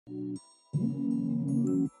Okay,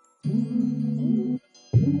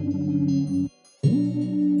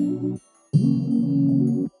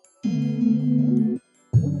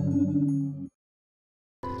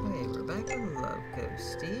 we're back to Love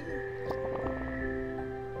Ghostie.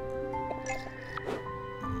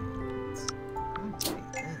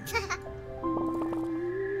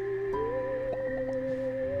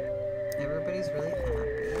 Everybody's really happy.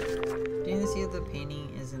 Didn't see if the painting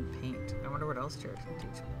isn't paint. I wonder what else Jared can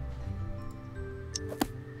teach me.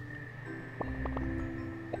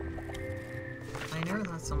 I never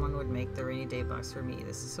thought someone would make the rainy day box for me.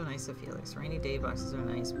 This is so nice of Felix. Rainy day boxes are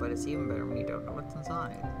nice, but it's even better when you don't know what's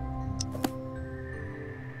inside.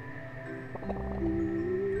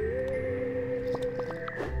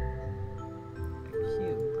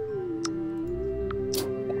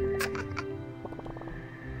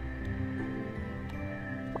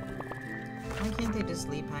 Just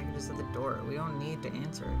leave packages at the door. We don't need to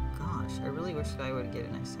answer it. Gosh, I really wish Sky would get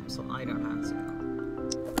it next time so I don't have to go.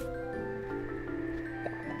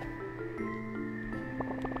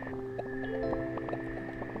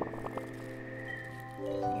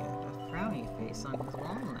 He got a frowny face on his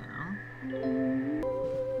wall now.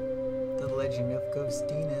 The Legend of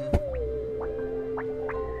Ghostina.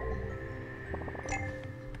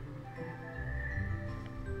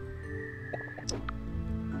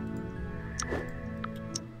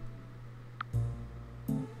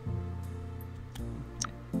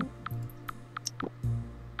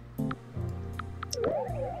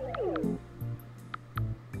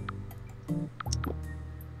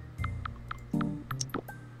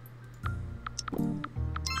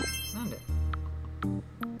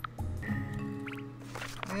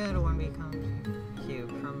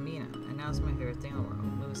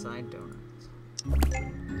 Side donuts.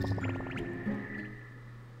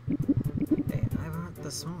 Hey, I brought the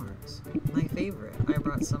s'mores. My favorite. I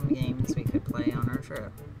brought some games we could play on our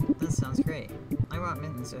trip. That sounds great. I brought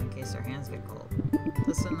mittens in case our hands get cold.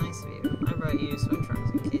 That's so nice of you. I brought you swim trunks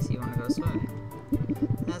in case you want to go swimming.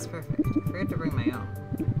 That's perfect. I forgot to bring my own.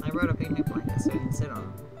 I brought a picnic blanket so you can sit on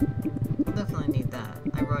them. We'll definitely need that.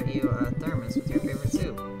 I brought you a thermos with your favorite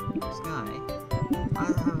soup. Sky,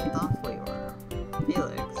 I'll have a thoughtfully order.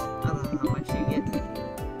 Felix, I don't know how much you get me.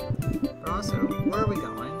 But also, where are we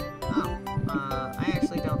going? Oh, I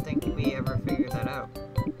actually don't think we ever figured that out.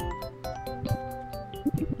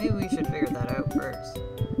 Maybe we should figure that out first.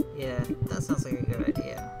 Yeah, that sounds like a good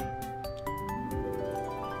idea.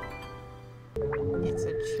 It's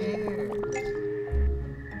a chair.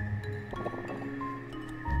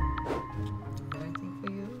 Anything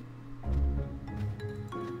for you?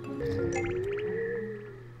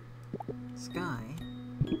 Sky?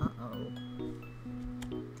 Uh-oh.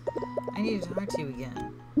 I need to talk to you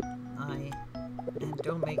again. And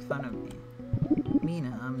don't make fun of me.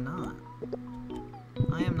 Mina, I'm not.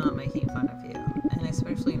 I am not making fun of you, and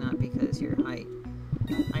especially not because your height.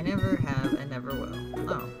 I never have and never will.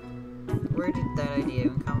 Oh, where did that idea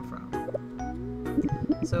even come from?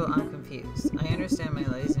 So I'm confused. I understand my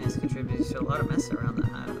laziness contributed to a lot of mess around the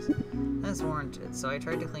house. That's warranted, so I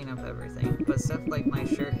tried to clean up everything, but stuff like my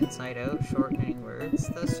shirt inside out, shortening words,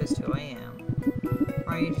 that's just who I am.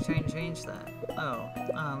 Why are you trying to change that? Oh,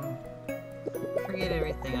 forget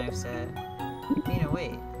everything I've said. Mina,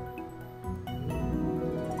 wait.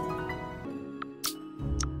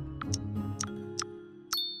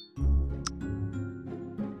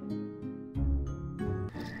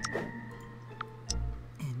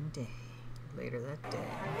 End day. Later that day.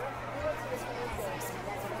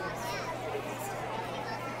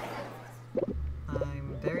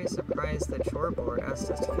 I'm very surprised the chore board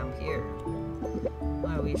asked us to come here.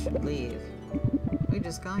 Well, we should leave. We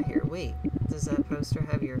just got here. Wait, does that poster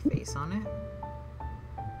have your face on it?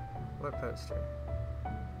 What poster?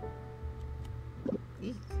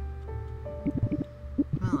 Eek.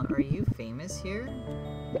 Well, are you famous here?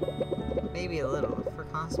 Maybe a little, for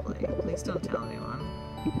cosplay. Please don't tell anyone.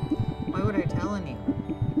 Why would I tell anyone?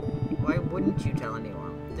 Why wouldn't you tell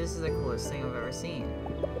anyone? This is the coolest thing I've ever seen.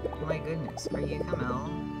 My goodness, are you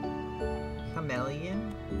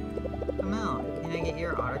Chameleon? Camel, can I get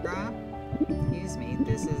your autograph? Excuse me,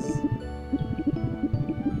 this is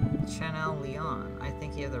Chanel Leon. I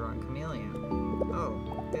think you have the wrong chameleon.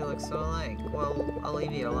 Oh, they look so alike. Well, I'll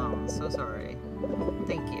leave you alone. So sorry.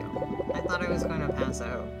 Thank you. I thought I was going to pass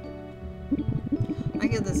out. I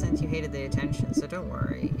get the sense you hated the attention, so don't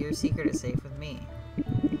worry. Your secret is safe with me.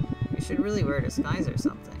 You should really wear a disguise or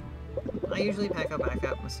something. I usually pack a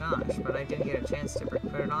backup mustache, but I didn't get a chance to put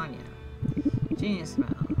it on yet. Genius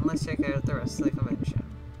smell. Let's check out the rest of the convention.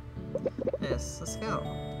 Yes, let's go.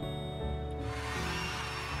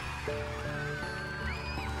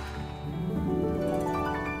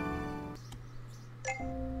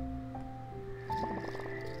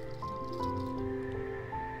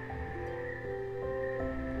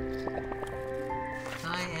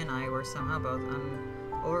 we're somehow both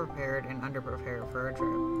overprepared and underprepared for our trip.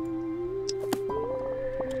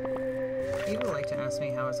 People like to ask me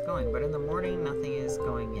how it's going, but in the morning, nothing is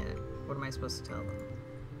going yet. What am I supposed to tell them?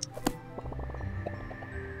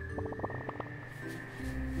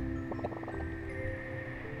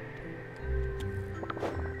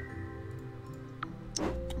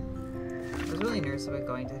 I was really nervous about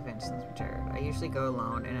going to the conventions with Jared. I usually go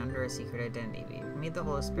alone and under a secret identity. It made the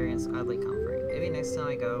whole experience oddly comforting. Maybe next time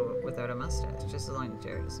I go without a mustache, just as long as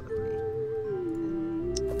Jared is with me.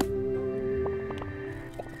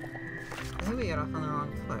 I think we got off on the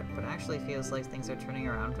wrong foot, but it actually feels like things are turning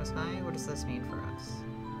around for Sky. What does this mean for us?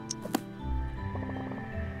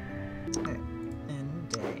 Okay. End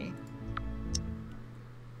day.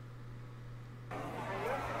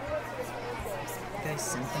 You guys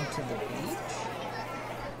sent them to the beach?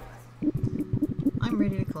 I'm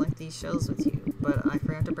ready to collect these shells with you, but I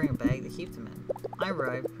forgot to bring a bag to keep them in. I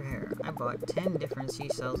arrived prepared. I bought 10 different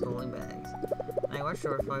seashells holding bags. I watched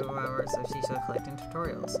over 5 hours of seashell collecting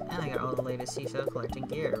tutorials, and I got all the latest seashell collecting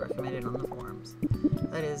gear recommended on the forums.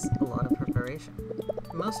 That is a lot of preparation.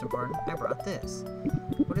 Most important, I brought this.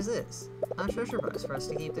 What is this? A treasure box for us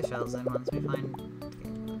to keep the shells in once we find...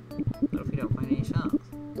 What if we don't find any shells?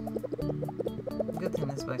 Good thing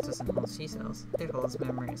this box doesn't hold seashells. It holds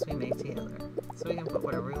memories we make together, so we can put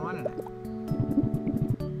whatever we want in it.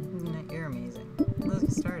 You're amazing. Let's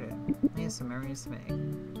get started. I have some memories to make.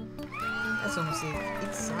 That's almost the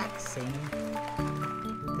exact same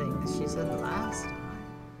thing as she said last time.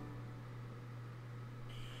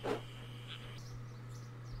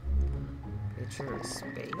 Picture of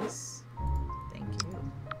space? Thank you.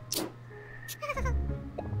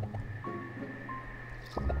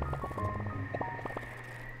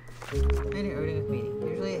 I had an outing with meeting.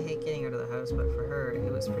 Usually I hate getting out of the house, but for her,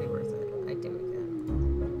 it was pretty worth it. I'd do it again.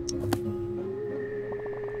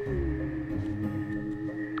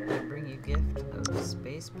 I bring you gift of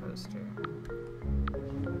space poster.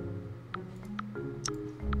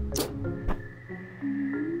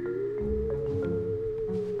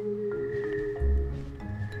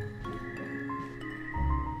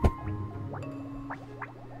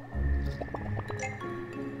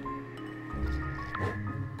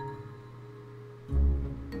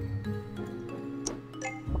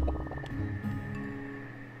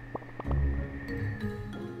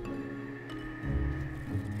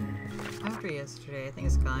 After yesterday, I think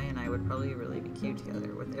Sky and I would probably really be cute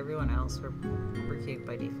together. With everyone else, we're cute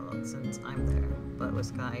by default, since I'm there. But with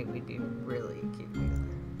Sky, we'd be really cute together.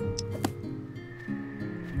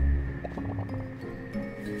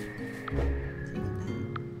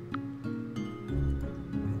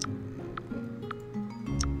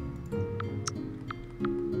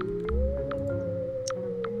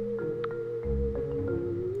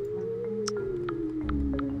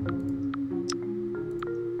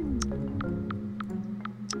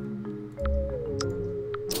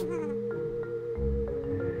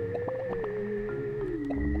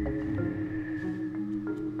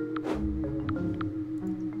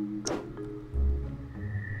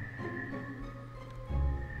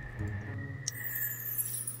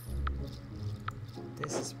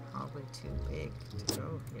 This is probably too big to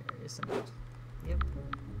go here, isn't it? Yep.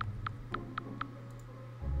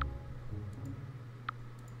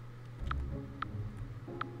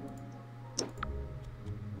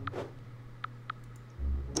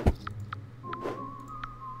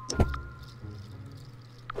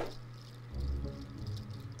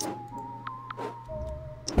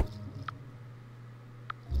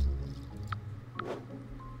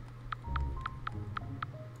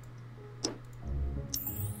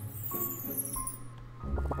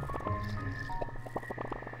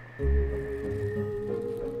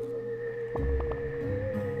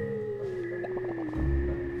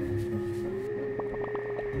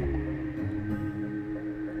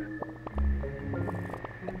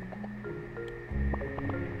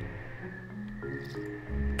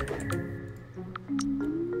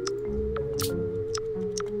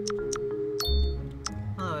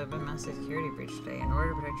 Security breach today. In order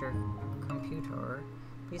to protect your computer,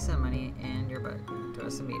 please send money and your butt to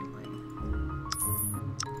us immediately.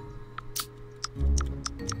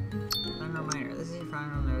 Final reminder. This is your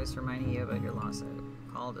final notice reminding you about your lawsuit.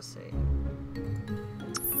 Call to save.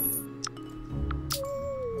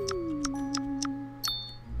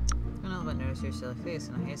 Couldn't help but notice your silly face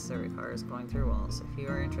and a haste every car is going through walls. If you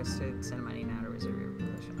are interested, send money now to reserve your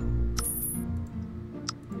position.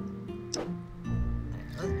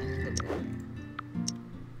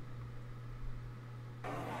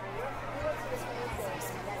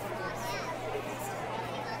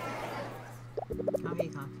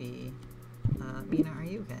 Coffee. Mina, are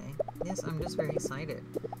you okay? Yes, I'm just very excited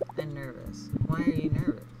and nervous. Why are you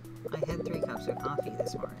nervous? I had 3 cups of coffee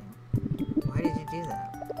this morning. Why did you do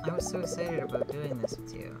that? I was so excited about doing this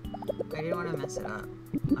with you. I didn't want to mess it up.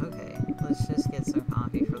 Okay, let's just get some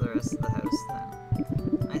coffee for the rest of the house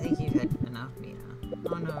then. I think you've had enough, Mina.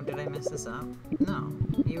 Oh no, did I mess this up? No,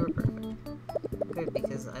 you were perfect. Good,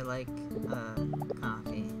 because I like,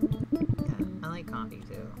 coffee. Yeah, I like coffee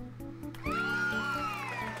too.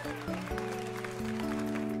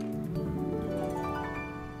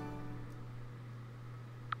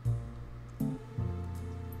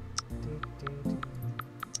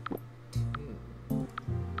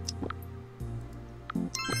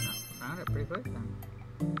 Found it pretty quick then.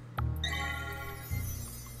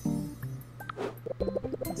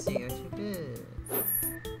 Let's see what you did.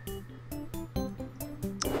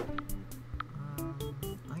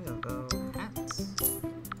 I'm gonna go hats.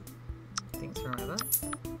 Things for my butt.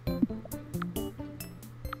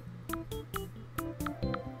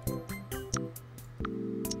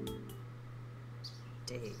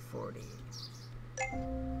 Day 40.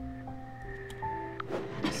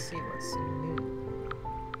 Let's see what's new.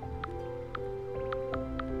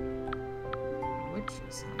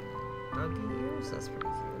 Witch's hat. Doggy ears? That's pretty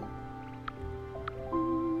cute.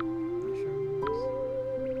 Mushrooms.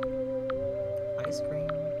 Ice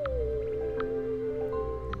cream.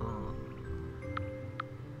 Aw.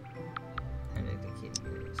 I like the kitty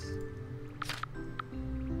ears.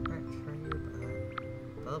 Heart for your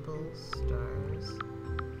butt. Bubbles, stars,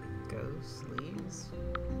 ghosts, leaves,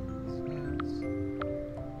 snooze.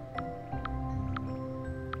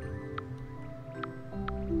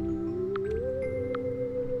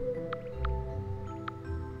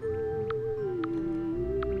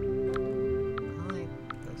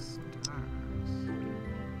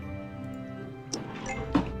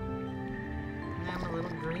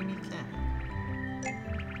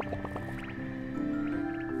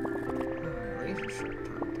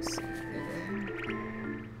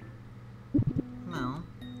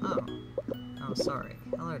 Sorry.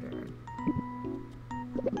 Hello there.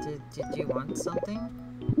 Did you want something?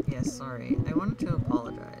 Yes, sorry. I wanted to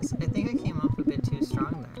apologize. I think I came off a bit too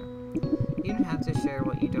strong there. You don't have to share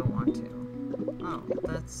what you don't want to. Oh,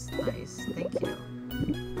 that's nice. Thank you.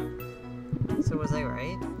 So was I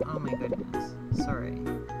right? Oh my goodness. Sorry.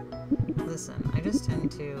 Listen, I just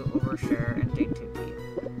tend to overshare and dig too deep.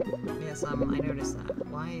 Yes, I noticed that.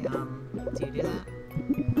 Why, do you do that?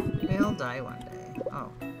 We all die one day.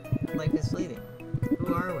 Oh. Life is fleeting.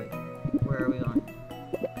 Who are we? Where are we going?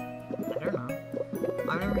 I don't know.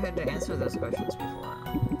 I've never had to answer those questions before.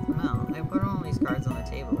 Well, I put all these cards on the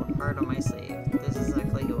table, heart on my sleeve. This is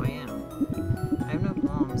exactly who I am. I have no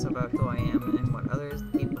qualms about who I am and what other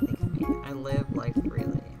people think of me. I live life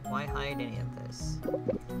freely. Why hide any of this?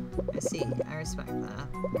 I see. I respect that.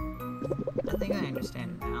 I think I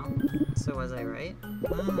understand it now. So was I right?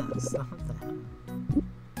 Stop that.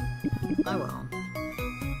 Oh well.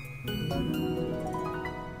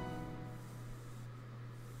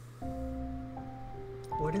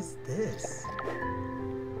 What is this?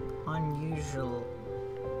 Unusual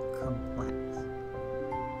complex.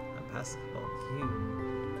 A basketball cube.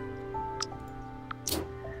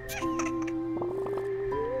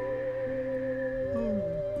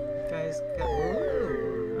 Guys,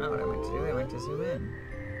 ooh, not what I meant to do. I meant to zoom in.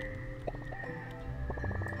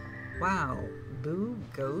 Wow. Boo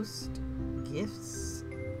Ghost Gifts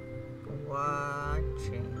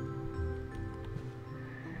Watching.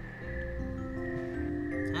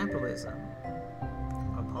 Capitalism.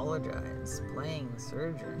 Apologize. Playing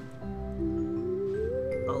surgeon.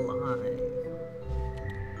 Alive.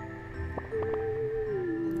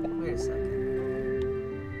 Wait a second.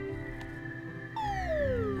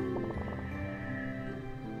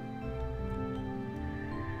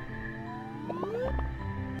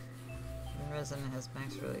 The resident has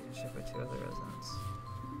max relationship with 2 other residents.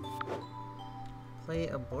 Play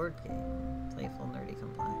a board game. Playful nerdy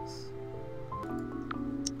complex.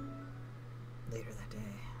 Later that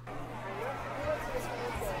day.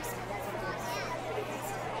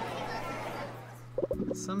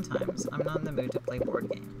 Sometimes I'm not in the mood to play board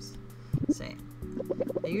games. Same.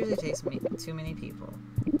 It usually takes me too many people,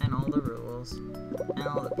 and all the rules, and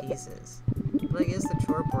all the pieces. But I guess the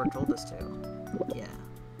chore board told us to. Yeah.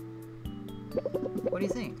 What do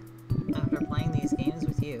you think? After playing these games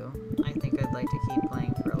with you, I think I'd like to keep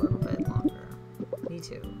playing for a little bit longer. Me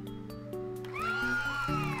too.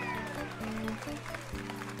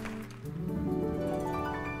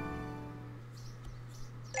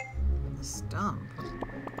 The stump?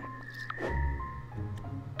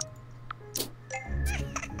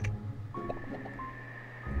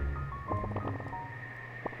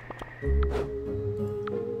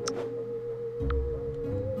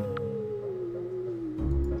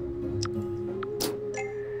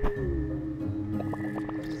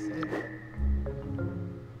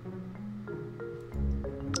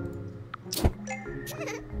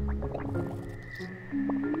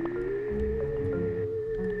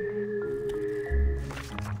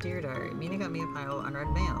 pile of unread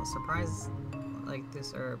mail. Surprises like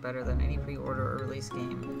this are better than any pre-order or release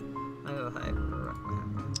game I would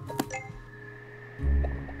recommend.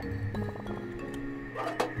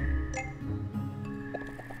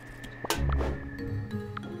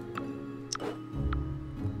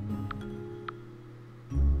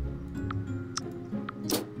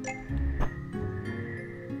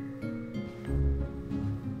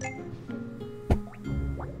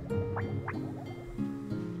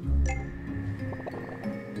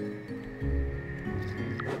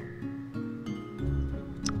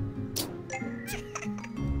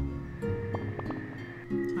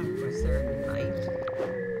 Was there a knife?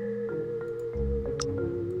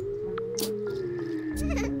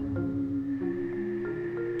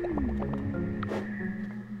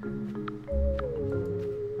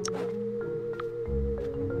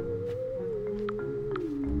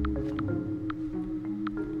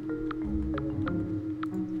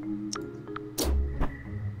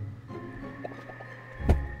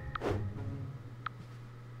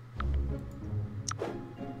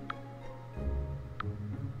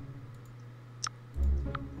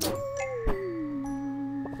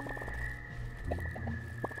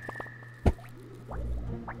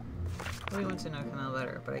 I really want to know Canal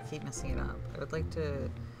better, but I keep messing it up. I would like to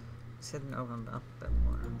sit and open up a bit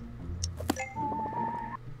more.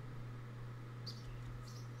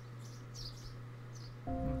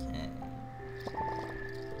 Okay.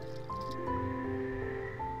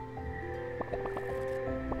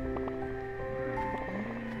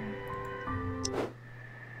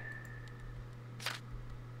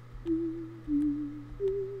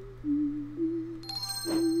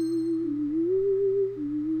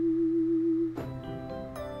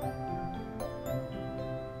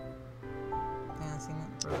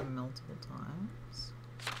 Multiple times.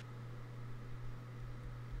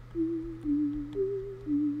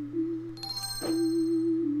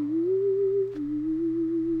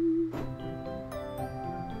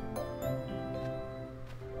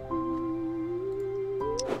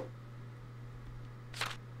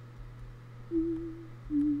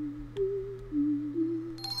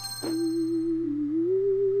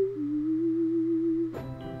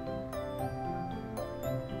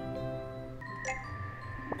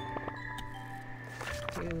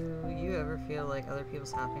 Do you ever feel like other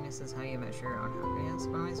people's happiness is how you measure your own happiness?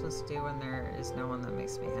 What am I supposed to do when there is no one that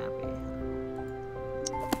makes me happy?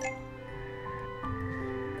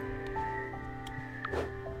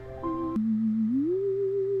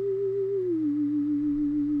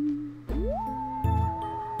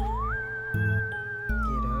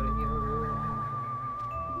 Get out of your room.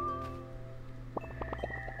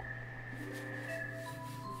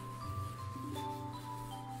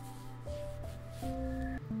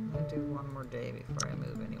 Do one more day before I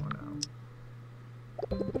move anyone out.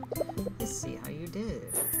 Let's see how you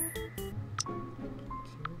did.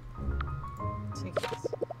 Tickets.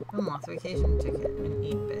 A month vacation ticket and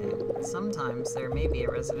eat bag. Sometimes there may be a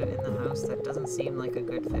resident in the house that doesn't seem like a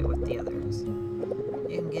good fit with the others.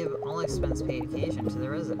 You can give all expense paid occasion to the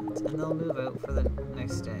residents, and they'll move out for the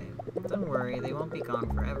next day. Don't worry, they won't be gone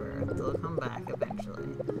forever. They'll come back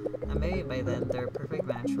eventually. And maybe by then their perfect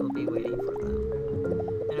match will be waiting for them.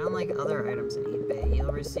 And unlike other items in eBay,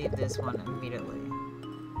 you'll receive this one immediately.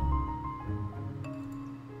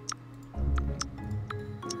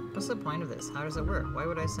 What's the point of this? How does it work? Why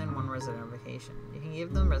would I send one resident on vacation? You can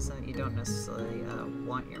give them a resident you don't necessarily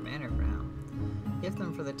want your manor for now. Give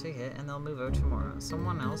them for the ticket and they'll move out tomorrow.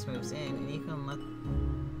 Someone else moves in and you can let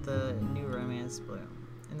the new romance bloom.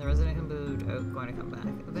 And the resident who moved out going to come back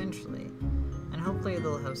eventually. And hopefully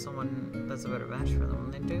they'll have someone that's a better match for them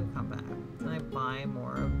when they do come back. Can I buy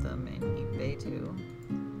more of them in eBay too?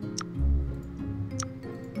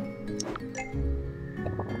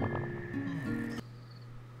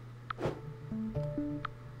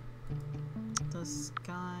 The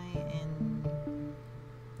Sky and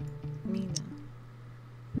Mina.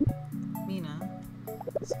 Mina?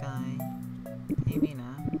 Sky. Hey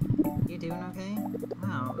Mina. You doing okay?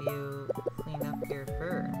 Wow, you cleaned up your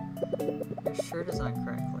fur. Your shirt is on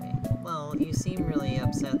correctly. Well, you seem really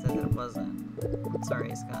upset that it wasn't.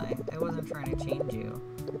 Sorry, Sky. I wasn't trying to change you.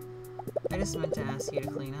 I just meant to ask you to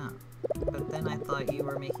clean up. But then I thought you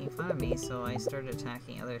were making fun of me, so I started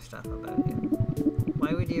attacking other stuff about you.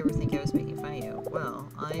 Why would you ever think I was making fun of you? Well,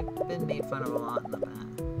 I've been made fun of a lot in the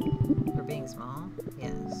past. For being small?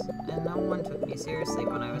 Yes. And no one took me seriously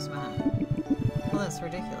when I was mad. Well, that's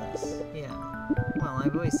ridiculous. Yeah. Well,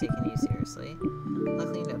 I've always taken you seriously. I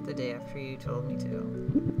cleaned up the day after you told me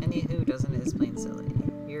to. Any who doesn't is plain silly.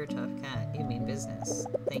 You're a tough cat. You mean business.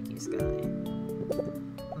 Thank you, Sky.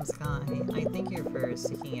 I'm Sky. I think your fur is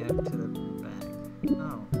sticking out to the back.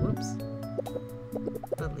 Oh, whoops.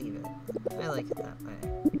 But leave it. I like it that way.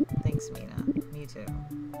 Thanks, Mina. Me too.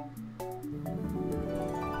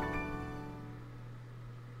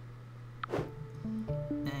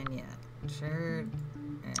 And yeah, Jared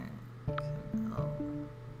and Camille.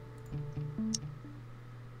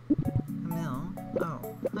 Camille?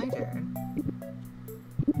 Oh, hi Jared.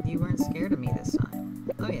 You weren't scared of me this time.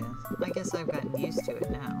 Oh yeah, I guess I've gotten used to it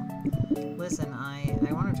now. Listen, I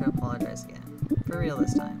wanted to apologize again. For real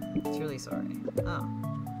this time. Truly sorry. Oh.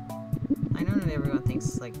 I know not everyone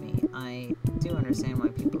thinks like me. I do understand why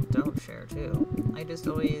people don't share too. I just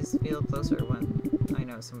always feel closer when I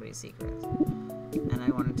know somebody's secret. And I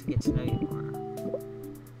wanted to get to know you more.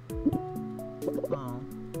 Oh.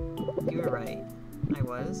 You were right. I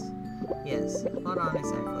was? Yes. Hold on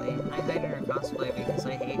exactly. I hide in her cosplay because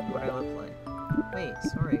I hate what I look like. Wait,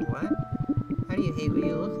 sorry, what? How do you hate what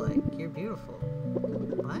you look like? You're beautiful.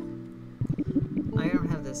 What? I don't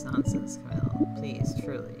have this nonsense, Camille. Please,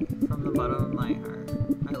 truly. From the bottom of my heart,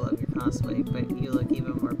 I love your cosplay, but you look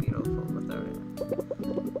even more beautiful without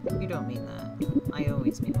it. You don't mean that. I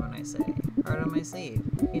always mean what I say. Heart on my sleeve.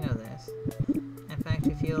 You know this. In fact,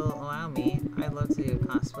 if you'll allow me, I'd love to do a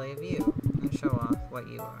cosplay of you and show off what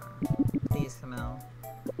you are. Please, Camille.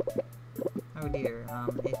 Oh dear,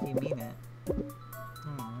 if you mean it.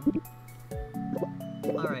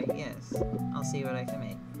 Alright, yes. I'll see what I can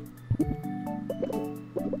make.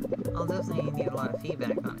 I'll definitely need a lot of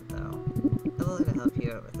feedback on it, though. I'd love to help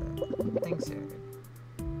you out with it. Thanks, sir.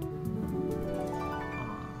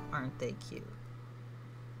 Aw, aren't they cute?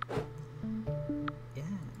 Yeah,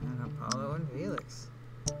 and Apollo and Felix.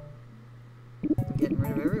 I'm getting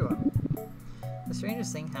rid of everyone. The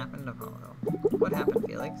strangest thing happened to Apollo. What happened,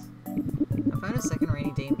 Felix? I found a second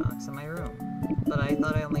rainy day box in my room, but I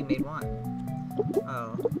thought I only made one.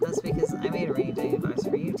 Oh, that's because I made a rainy day box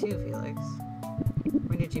for you too, Felix.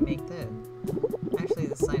 When did you make this? Actually,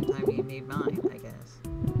 the same time you made mine, I guess.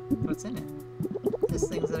 What's in it? Just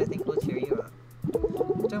things that I think will cheer you up.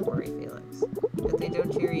 Don't worry, Felix. If they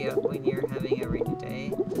don't cheer you up when you're having a rainy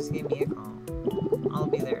day, just give me a call. I'll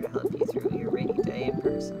be there to help you through your rainy day in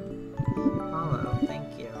person. Apollo,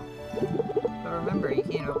 thank you. But remember, you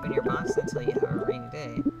can't open your box until you have a rainy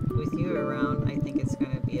day. With you around, I think it's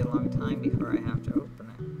going to be a long time before I have to open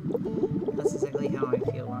it. That's exactly how I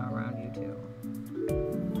feel when I'm around you too.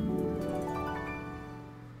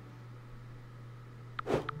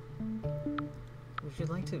 Would you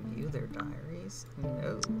like to view their diaries?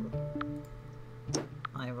 No.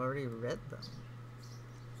 I've already read them.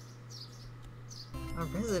 A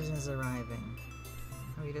resident is arriving.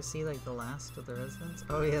 Are we to see like the last of the residents?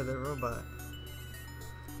 Oh yeah, the robot.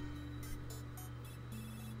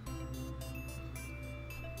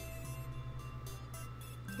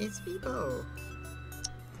 It's Bebo!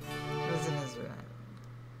 Resident is arriving.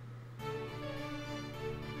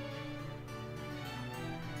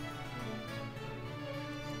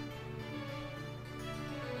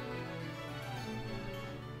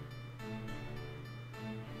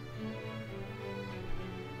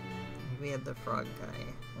 We had the frog guy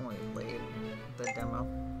when we played the demo.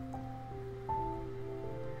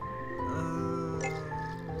 Oh,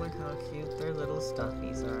 look how cute their little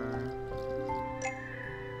stuffies are.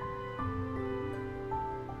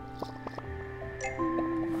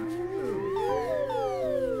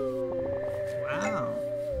 Wow.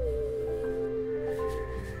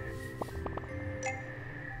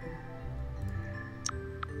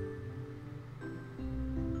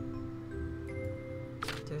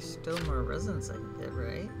 There's still more residents I can get,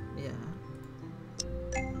 right? Yeah.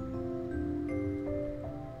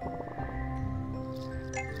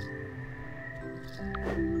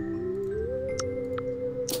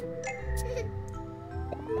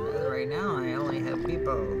 Right now, I only have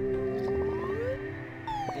Beepo.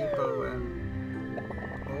 Beepo and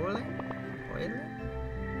Oiler?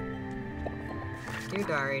 Dear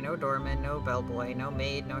Diary, no doorman, no bellboy, no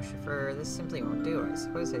maid, no chauffeur. This simply won't do. I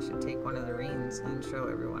suppose I should take one of the reins and show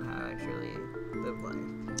everyone how I truly live life.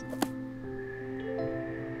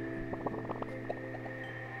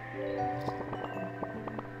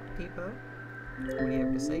 Peepo? What do you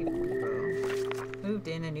have to say, Peepo? Moved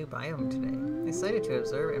in a new biome today. Excited to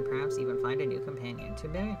observe and perhaps even find a new companion. To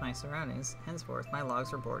mimic my surroundings, henceforth my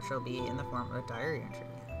logs report shall be in the form of a diary entry.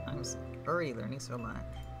 I'm already learning so much.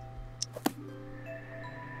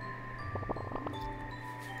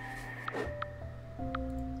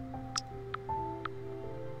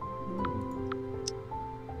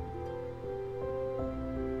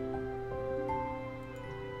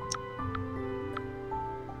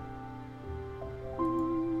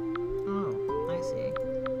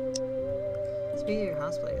 Must be your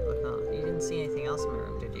cosplay. Look off. You didn't see anything else in my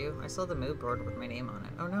room, did you? I saw the mood board with my name on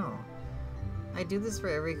it. Oh no. I do this for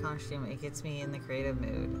every costume. It gets me in the creative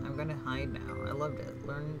mood. I'm gonna hide now. I loved it.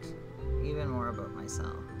 Learned even more about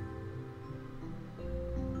myself.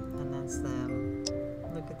 And that's them.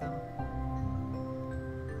 Look at them.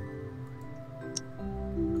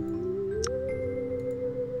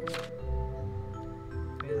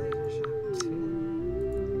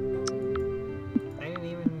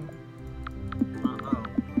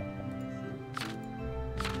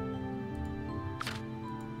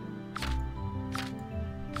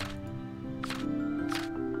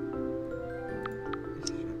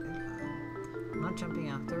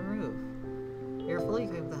 Jumping off the roof. You're fully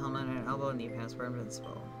equipped with the helmet and an elbow and knee pads were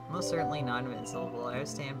invincible. Most certainly not invincible. I will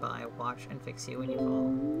stand by, watch, and fix you when you fall.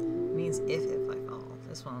 It means if I fall.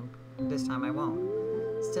 This time I won't.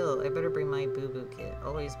 Still, I better bring my boo-boo kit.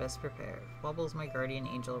 Always best prepared. Wobble's my guardian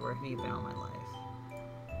angel. Where have you been all my life?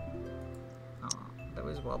 Aw, that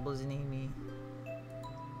was Wobble's and Amy.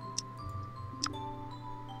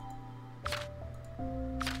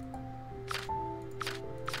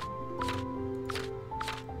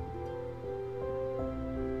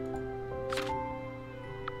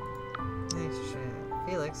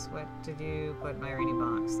 What did you put in my rainy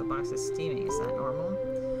box? The box is steaming. Is that normal?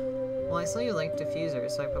 Well, I saw you liked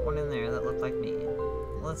diffusers, so I put one in there that looked like me.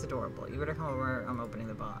 Well, that's adorable. You better come over. I'm opening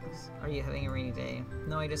the box. Are you having a rainy day?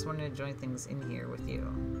 No, I just wanted to join things in here with you.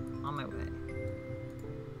 On my way.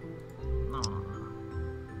 Aww.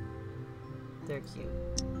 They're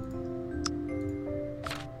cute.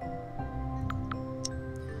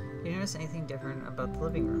 Did you notice anything different about the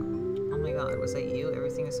living room? Oh my god, was that you?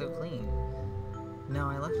 Everything is so clean. No,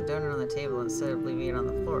 I left a donut on the table instead of leaving it on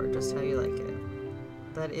the floor, just how you like it.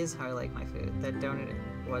 That is how I like my food. That donut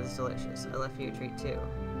was delicious. I left you a treat too.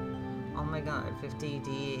 Oh my god,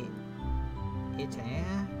 50D...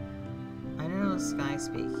 Itaya? I don't know Sky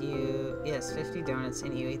speak. Yes, 50 donuts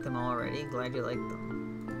and you ate them all already? Glad you liked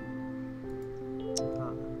them.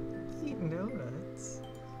 Oh, eat donuts.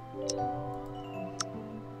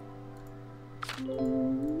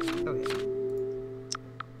 Okay.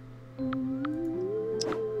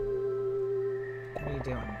 What are you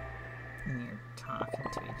doing? And you're talking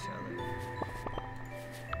to each other.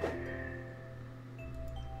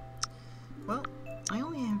 Well, I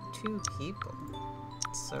only have 2 people.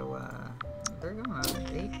 So, they're going on a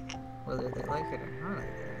date, whether they like it or not, I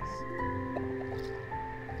guess.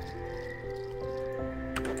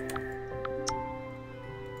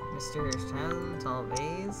 Mysterious Chasm, Tall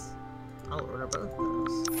Vase. I'll order both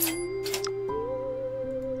those. I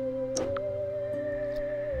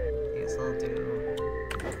guess I'll do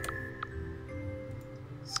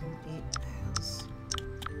some 8 paths.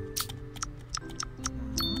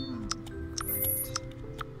 Great.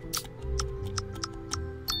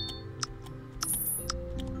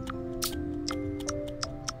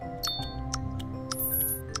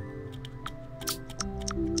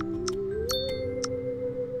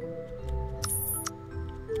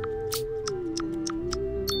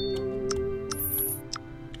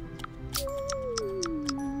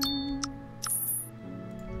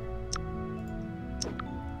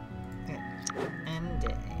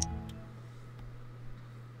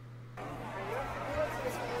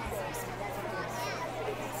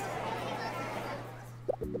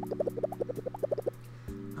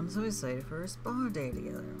 I'm so excited for a spa day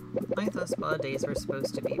together. I thought spa days were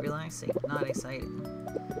supposed to be relaxing, not exciting.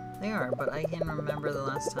 They are, but I can't remember the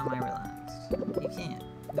last time I relaxed. You can't.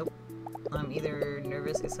 Nope. I'm either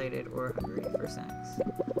nervous, excited, or hungry for snacks.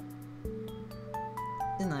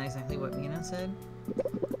 Isn't that exactly what Mina said?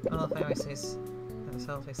 Well, if I find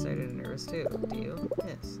myself excited and nervous too. Do you?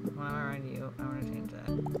 Yes. When I'm around you, I want to change that.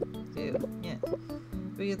 Do you? Yes.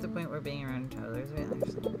 We get to the point where being around each other is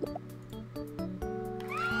relaxing.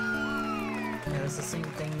 Yeah, it's the same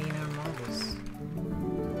thing Nina and Marbles.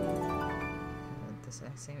 The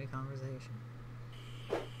exact same conversation.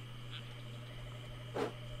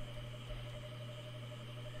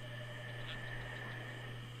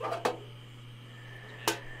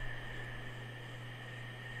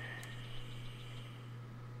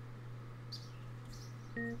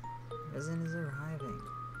 Resin is arriving.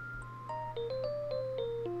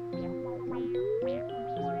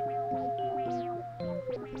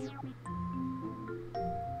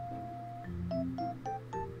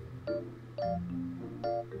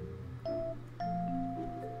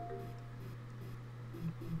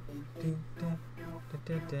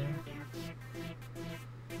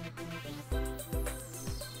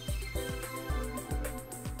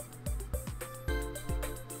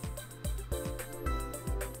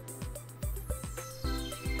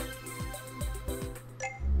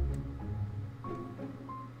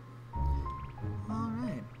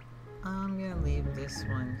 this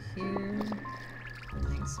one here.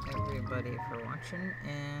 Thanks everybody for watching,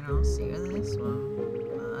 and I'll see you in the next one.